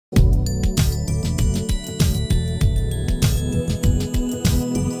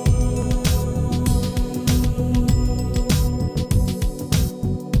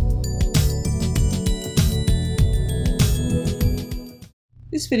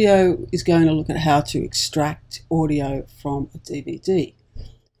video is going to look at how to extract audio from a DVD.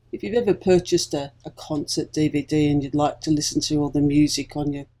 If you've ever purchased a concert DVD and you'd like to listen to all the music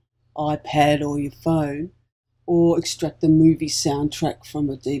on your iPad or your phone, or extract a movie soundtrack from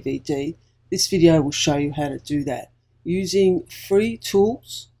a DVD, this video will show you how to do that using free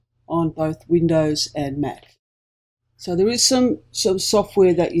tools on both Windows and Mac. So there is some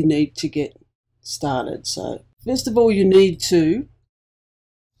software that you need to get started. So first of all, you need to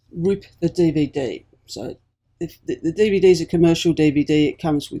rip the DVD. So if the DVD is a commercial DVD, it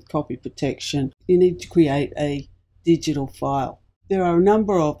comes with copy protection. You need to create a digital file. There are a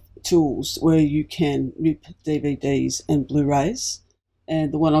number of tools where you can rip DVDs and Blu-rays,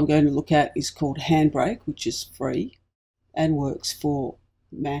 and the one I'm going to look at is called Handbrake, which is free and works for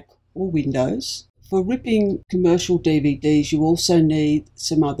Mac or Windows. For ripping commercial DVDs, you also need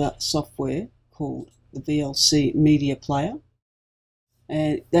some other software called the VLC Media Player,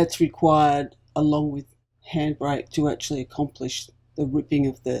 and that's required along with Handbrake to actually accomplish the ripping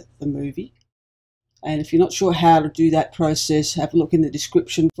of the movie. And if you're not sure how to do that process, have a look in the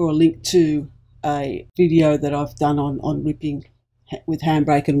description for a link to a video that I've done on ripping with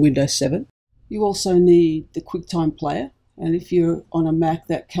Handbrake and Windows 7. You also need the Quicktime Player, and if you're on a Mac,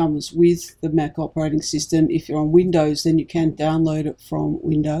 that comes with the Mac operating system. If you're on Windows, then you can download it from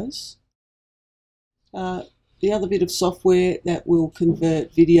Windows. The other bit of software that will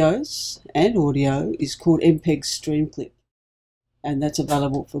convert videos and audio is called MPEG Streamclip, and that's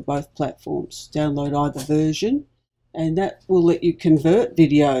available for both platforms. Download either version, and that will let you convert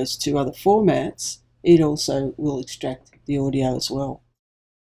videos to other formats. It also will extract the audio as well.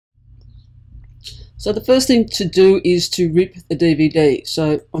 So the first thing to do is to rip the DVD.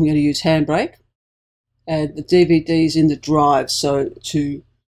 So I'm going to use Handbrake, and the DVD is in the drive. So to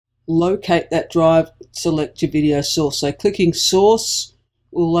locate that drive, select your video source. So clicking source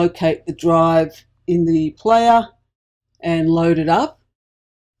will locate the drive in the player and load it up.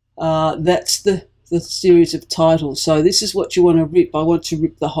 That's the series of titles. So this is what you want to rip. I want to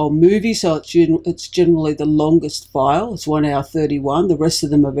rip the whole movie, so it's generally the longest file. It's 1 hour 31. The rest of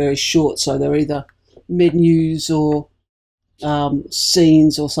them are very short, so they're either menus or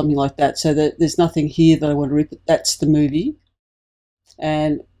scenes or something like that. So there's nothing here that I want to rip. That's the movie.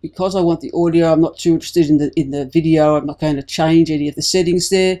 And because I want the audio, I'm not too interested in the video. I'm not going to change any of the settings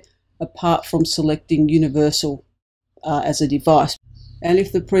there, apart from selecting Universal as a device. And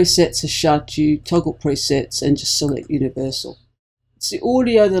if the presets are shut, you toggle presets and just select Universal. It's the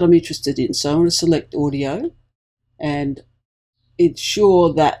audio that I'm interested in, so I'm going to select audio and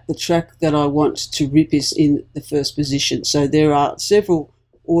ensure that the track that I want to rip is in the first position. So there are several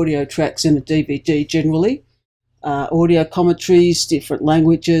audio tracks in a DVD generally. Audio commentaries, different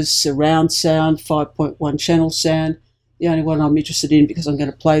languages, surround sound, 5.1 channel sound. The only one I'm interested in, because I'm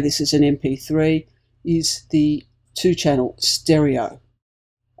going to play this as an MP3, is the 2-channel stereo.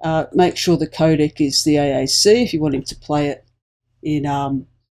 Make sure the codec is the AAC if you want him to play it in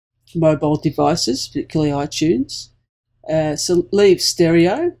mobile devices, particularly iTunes. So leave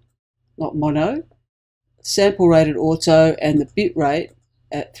stereo, not mono. Sample rated auto, and the bit rate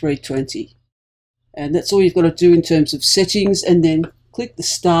at 320. And that's all you've got to do in terms of settings, and then click the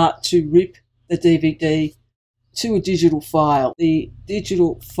start to rip the DVD to a digital file. The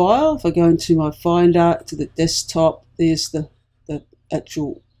digital file, if I go into my Finder to the desktop, there's the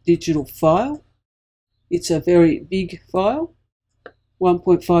actual digital file. It's a very big file,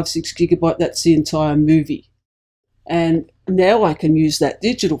 1.56 gigabyte, that's the entire movie. And now I can use that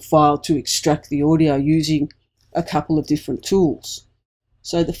digital file to extract the audio using a couple of different tools.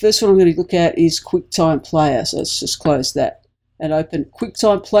 So the first one I'm going to look at is Quicktime Player. So let's just close that and open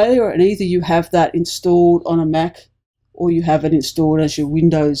Quicktime Player, and either you have that installed on a Mac or you have it installed as your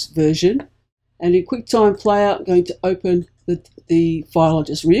Windows version. And in Quicktime Player, I'm going to open the file I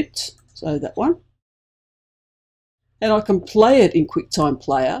just ripped, so that one. And I can play it in Quicktime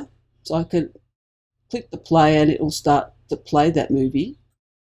Player. So I can click the play and it will start to play that movie.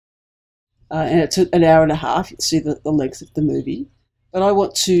 And it's an hour and a half. You can see the length of the movie. But I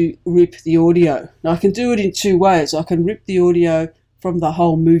want to rip the audio. Now I can do it in two ways. I can rip the audio from the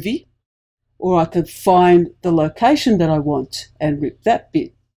whole movie, or I can find the location that I want and rip that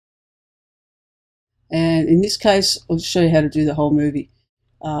bit. And in this case, I'll show you how to do the whole movie.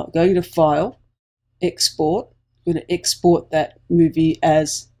 Going to File, Export. I'm going to export that movie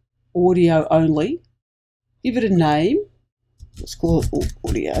as audio only. Give it a name. Let's call it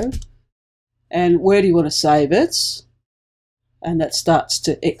audio. And where do you want to save it? And that starts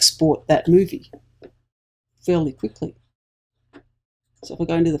to export that movie fairly quickly. So if I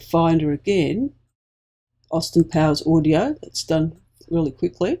go into the Finder again, Austin Powers Audio, that's done really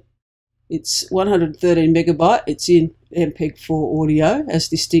quickly. It's 113 megabyte. It's in MPEG-4 audio, as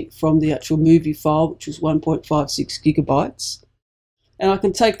distinct from the actual movie file, which was 1.56 gigabytes. And I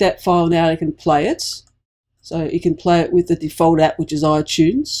can take that file now and I can play it. So you can play it with the default app, which is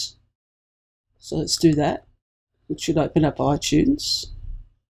iTunes. So let's do that. It should open up iTunes.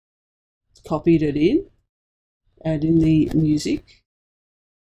 Copied it in, and in the music,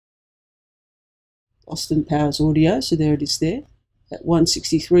 Austin Powers audio. So there it is there, at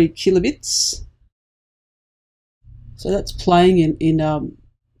 163 kilobits. So that's playing in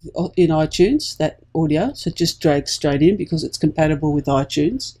iTunes, that audio. So it just drags straight in because it's compatible with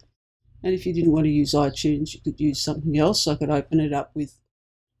iTunes. And if you didn't want to use iTunes, you could use something else. So I could open it up with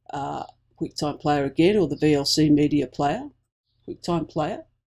Quicktime Player again, or the VLC Media Player. Quicktime Player.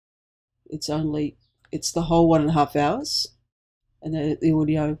 It's the whole 1.5 hours, and then the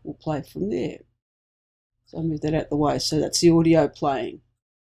audio will play from there. So I'll move that out the way. So that's the audio playing.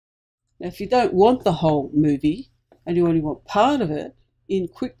 Now, if you don't want the whole movie and you only want part of it, in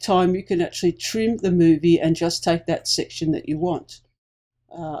QuickTime you can actually trim the movie and just take that section that you want.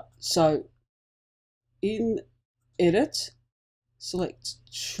 So in Edit, select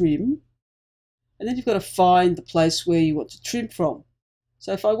Trim, and then you've got to find the place where you want to trim from.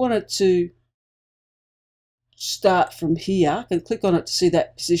 So if I wanted to start from here, I can click on it to see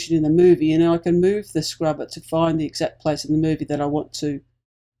that position in the movie, and then I can move the scrubber to find the exact place in the movie that I want to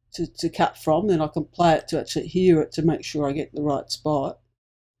cut from. Then I can play it to actually hear it to make sure I get the right spot,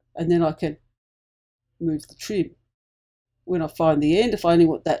 and then I can move the trim. When I find the end, if I only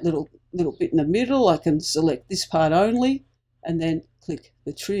want that little bit in the middle, I can select this part only and then click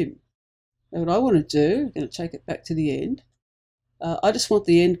the trim. Now what I want to do, I'm going to take it back to the end. I just want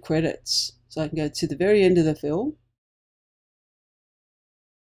the end credits, so I can go to the very end of the film,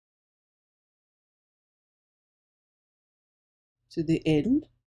 to the end,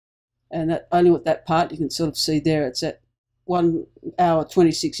 and that only want that part. You can sort of see there it's at 1 hour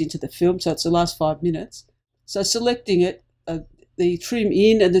 26 into the film, so it's the last 5 minutes. So selecting it, the trim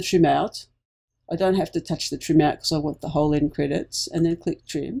in and the trim out, I don't have to touch the trim out because I want the whole end credits, and then click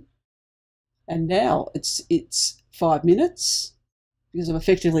trim, and now it's 5 minutes because I've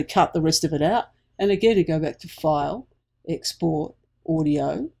effectively cut the rest of it out. And again, you go back to File, Export,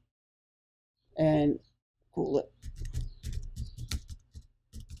 Audio, and call it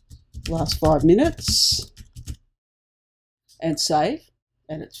last 5 minutes, and save.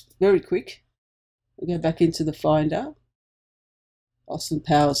 And it's very quick. We go back into the Finder, Austin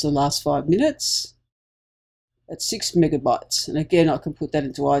Powers, the last 5 minutes. That's 6 megabytes. And again, I can put that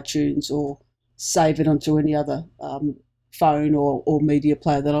into iTunes or save it onto any other phone or media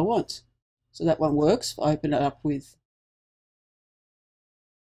player that I want. So that one works. I open it up with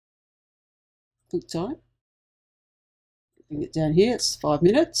QuickTime. Bring it down here, it's 5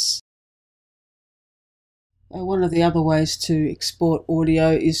 minutes. One of the other ways to export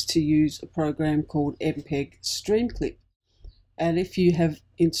audio is to use a program called MPEG Streamclip. And if you have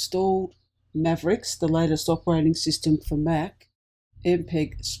installed Mavericks, the latest operating system for Mac,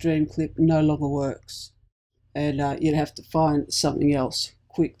 MPEG Streamclip no longer works. And you'd have to find something else,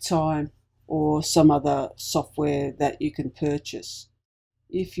 QuickTime or some other software that you can purchase.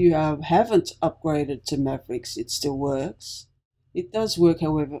 If you haven't upgraded to Mavericks, it still works. It does work,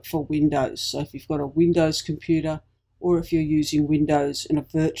 however, for Windows. So if you've got a Windows computer, or if you're using Windows in a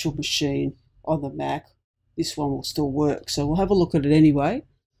virtual machine on the Mac, this one will still work. So we'll have a look at it anyway.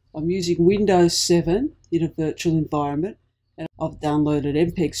 I'm using Windows 7 in a virtual environment, and I've downloaded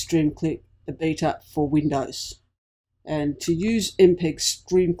MPEG Streamclip, the beta for Windows. And to use MPEG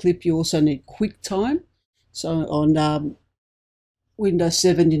Streamclip, you also need QuickTime. So on Windows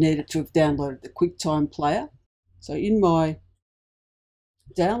 7, you needed to have downloaded the QuickTime player. So in my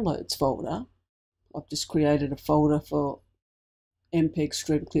Downloads folder, I've just created a folder for MPEG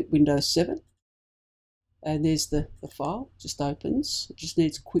Streamclip Windows 7. And there's the file, just opens. It just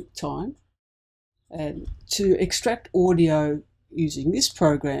needs QuickTime. And to extract audio using this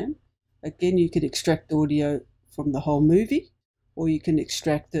program, again, you can extract audio from the whole movie, or you can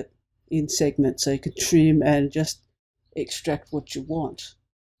extract it in segments. So you can trim and just extract what you want.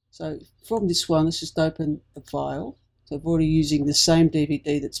 So from this one, let's just open the file. So I'm already using the same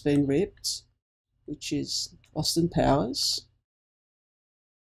DVD that's been ripped, which is Austin Powers.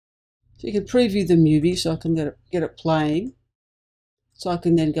 So you can preview the movie, so I can get it playing. So I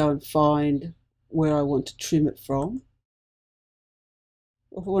can then go and find where I want to trim it from.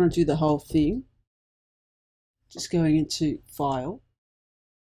 If I want to do the whole thing, just going into File,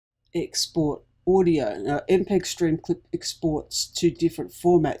 Export Audio. Now, MPEG Streamclip exports to different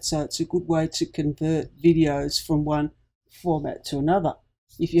formats, so it's a good way to convert videos from one format to another.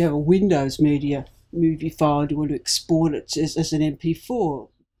 If you have a Windows movie file and you want to export it as an MP4,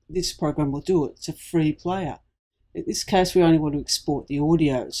 this program will do it. It's a free player. In this case, we only want to export the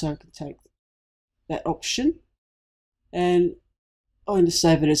audio, so I can take that option, and I'm going to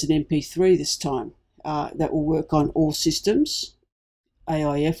save it as an MP3 this time. That will work on all systems.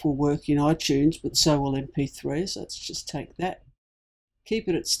 AIF will work in iTunes, but so will MP3, so let's just take that. Keep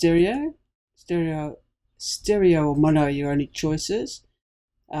it at stereo or mono, your only choices.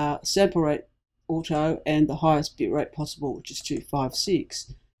 Sample rate auto, and the highest bit rate possible, which is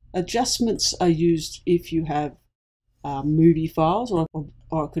 256. Adjustments are used if you have movie files, or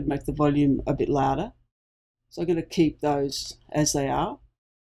I could make the volume a bit louder. So I'm going to keep those as they are,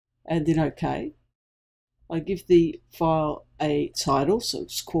 and then OK. I give the file a title, so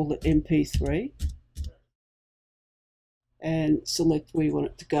let's call it MP3, and select where you want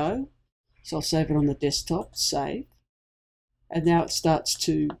it to go. So I'll save it on the desktop, save, and now it starts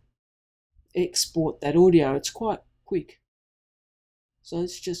to export that audio. It's quite quick. So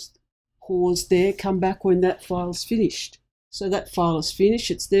let's just pause there, come back when that file's finished. So that file is finished,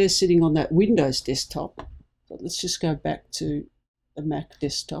 it's there sitting on that Windows desktop. But let's just go back to the Mac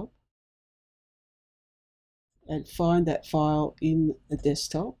desktop and find that file in the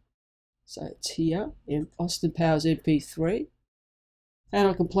desktop. So it's here, Austin Powers MP3. And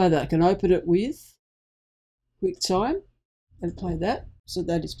I can play that. I can open it with QuickTime and play that. So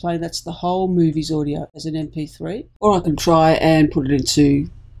that is playing, that's the whole movie's audio as an MP3. Or I can try and put it into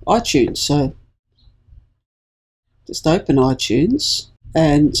iTunes. So just open iTunes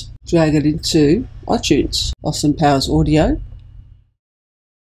and drag it into iTunes. Austin Powers Audio,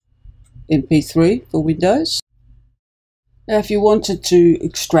 MP3 for Windows. Now if you wanted to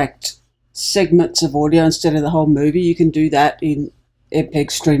extract segments of audio instead of the whole movie, you can do that in MPEG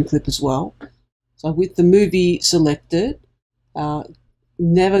Streamclip as well. So with the movie selected,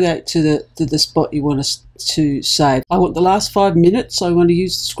 navigate to the spot you want to save. I want the last 5 minutes, so I want to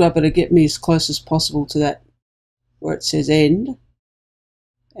use the scrubber to get me as close as possible to that where it says end.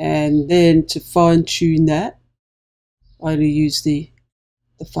 And then to fine tune that, I'm going to use the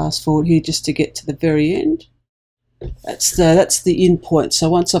fast forward here just to get to the very end. That's the in point. So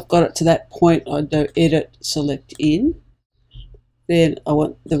once I've got it to that point, I do edit, select in. Then I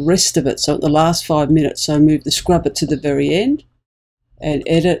want the rest of it, so the last 5 minutes, so I move the scrubber to the very end and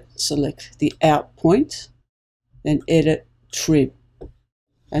edit, select the out point, then edit, trim.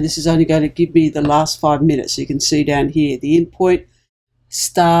 And this is only going to give me the last 5 minutes. So you can see down here, the in point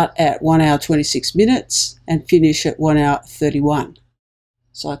start at 1 hour 26 minutes and finish at 1 hour 31.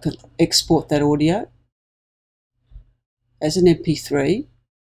 So I can export that audio as an MP3.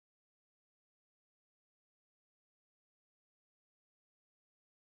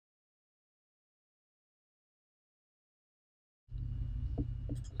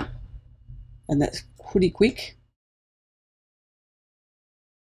 And that's pretty quick.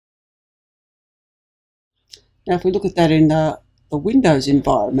 Now if we look at that in the Windows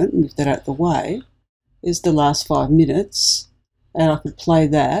environment, move that out of the way, there's the last 5 minutes, and I can play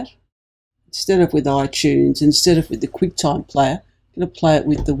that instead of with iTunes, instead of with the QuickTime player, I'm going to play it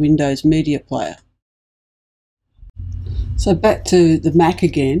with the Windows Media Player. So back to the Mac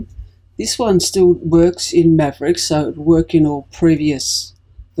again. This one still works in Maverick, so it will work in all previous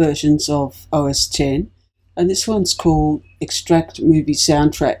versions of OS X, and this one's called Extract Movie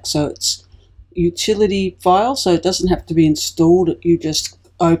Soundtrack. So it's utility file, so it doesn't have to be installed. You just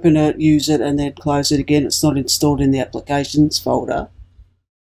open it, use it, and then close it again. It's not installed in the applications folder.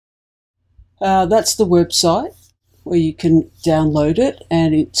 That's the website where you can download it,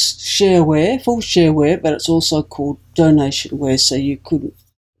 and it's shareware, full shareware, but it's also called donationware, so you could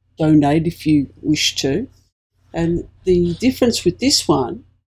donate if you wish to. And the difference with this one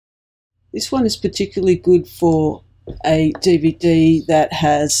is particularly good for a DVD that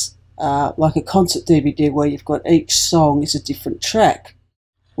has like a concert DVD where you've got each song is a different track.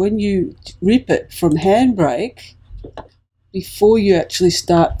 When you rip it from Handbrake, before you actually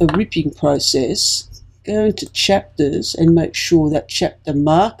start the ripping process, go into chapters and make sure that chapter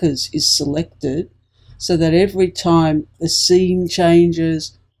markers is selected so that every time a scene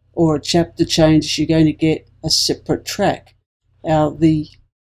changes or a chapter changes, you're going to get a separate track. And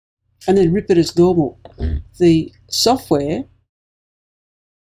then rip it as normal. The software,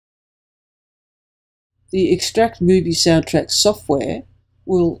 the Extract Movie Soundtrack software,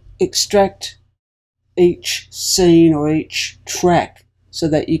 will extract each scene or each track so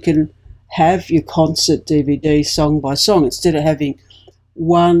that you can have your concert DVD song by song instead of having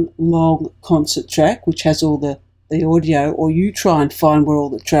one long concert track which has all the audio, or you try and find where all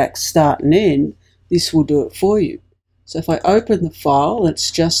the tracks start and end. This will do it for you. So if I open the file,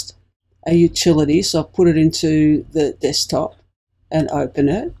 it's just a utility, so I'll put it into the desktop and open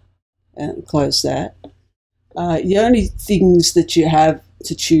it and close that. The only things that you have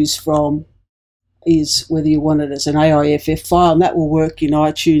to choose from is whether you want it as an AIFF file, and that will work in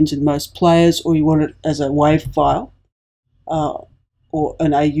iTunes and most players, or you want it as a WAV file or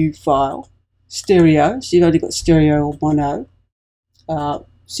an AU file. Stereo, so you've only got stereo or mono,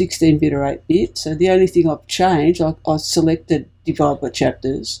 16-bit or 8-bit. So the only thing I've changed, I selected divide by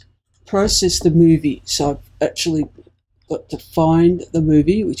chapters, process the movie. So I've actually got to find the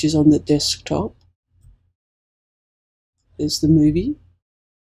movie, which is on the desktop. There's the movie,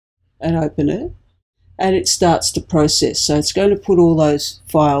 and open it, and it starts to process. So it's going to put all those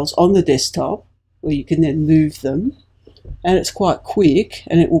files on the desktop where you can then move them, and it's quite quick,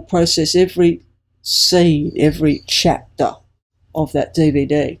 and it will process every scene, every chapter of that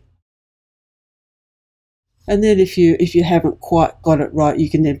DVD. And then if you haven't quite got it right, you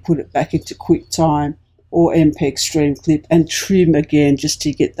can then put it back into Quicktime or MPEG Streamclip and trim again just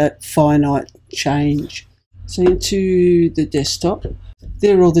to get that finite change. So into the desktop,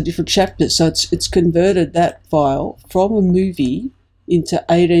 there are all the different chapters. So it's converted that file from a movie into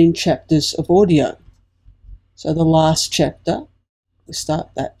 18 chapters of audio. So the last chapter, we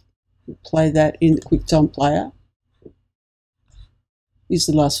start that, we play that in the Quicktime player, is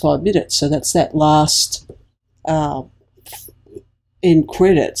the last 5 minutes. So that's that last end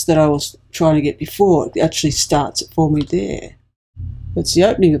credits that I was trying to get before. It actually starts it for me there. That's the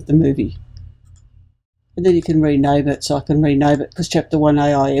opening of the movie. And then you can rename it, so I can rename it because Chapter 1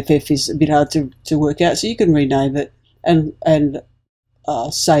 AIFF is a bit hard to work out, so you can rename it and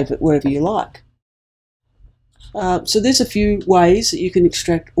save it wherever you like. So there's a few ways that you can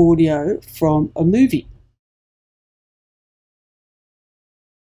extract audio from a movie.